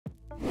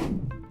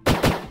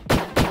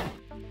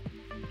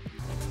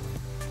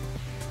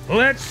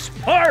Let's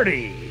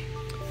party!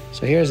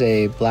 So here's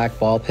a black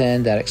ball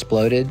pen that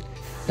exploded.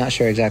 Not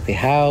sure exactly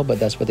how, but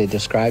that's what they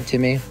described to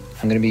me.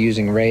 I'm gonna be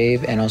using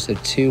Rave and also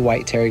 2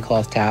 white terry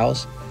cloth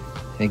towels.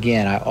 And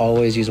again, I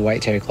always use a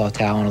white terry cloth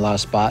towel in a lot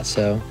of spots,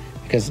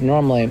 because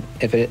normally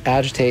if it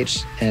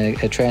agitates and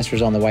it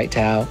transfers on the white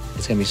towel,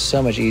 it's gonna be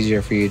so much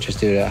easier for you to just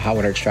do a hot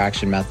water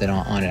extraction method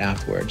on it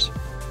afterwards.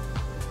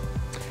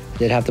 I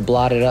did have to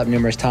blot it up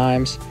numerous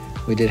times.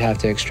 We did have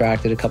to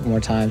extract it a couple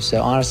more times.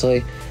 So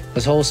honestly,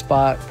 this whole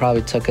spot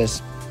probably took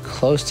us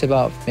close to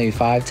about maybe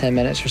 5-10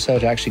 minutes or so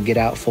to actually get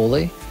out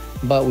fully,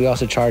 but we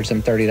also charged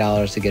them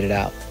 $30 to get it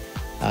out.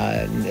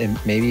 And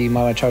maybe you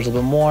might want to charge a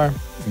little bit more,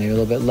 maybe a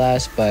little bit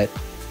less, but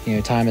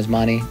time is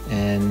money,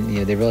 and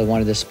they really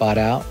wanted this spot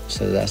out,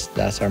 so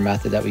that's our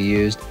method that we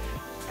used.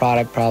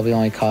 Product probably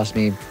only cost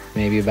me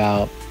maybe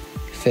about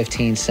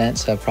 15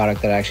 cents of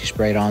product that I actually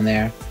sprayed on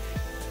there,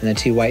 and then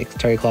 2 white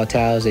terry cloth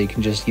towels that you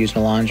can just use in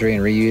the laundry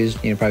and reuse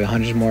probably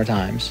hundreds more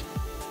times.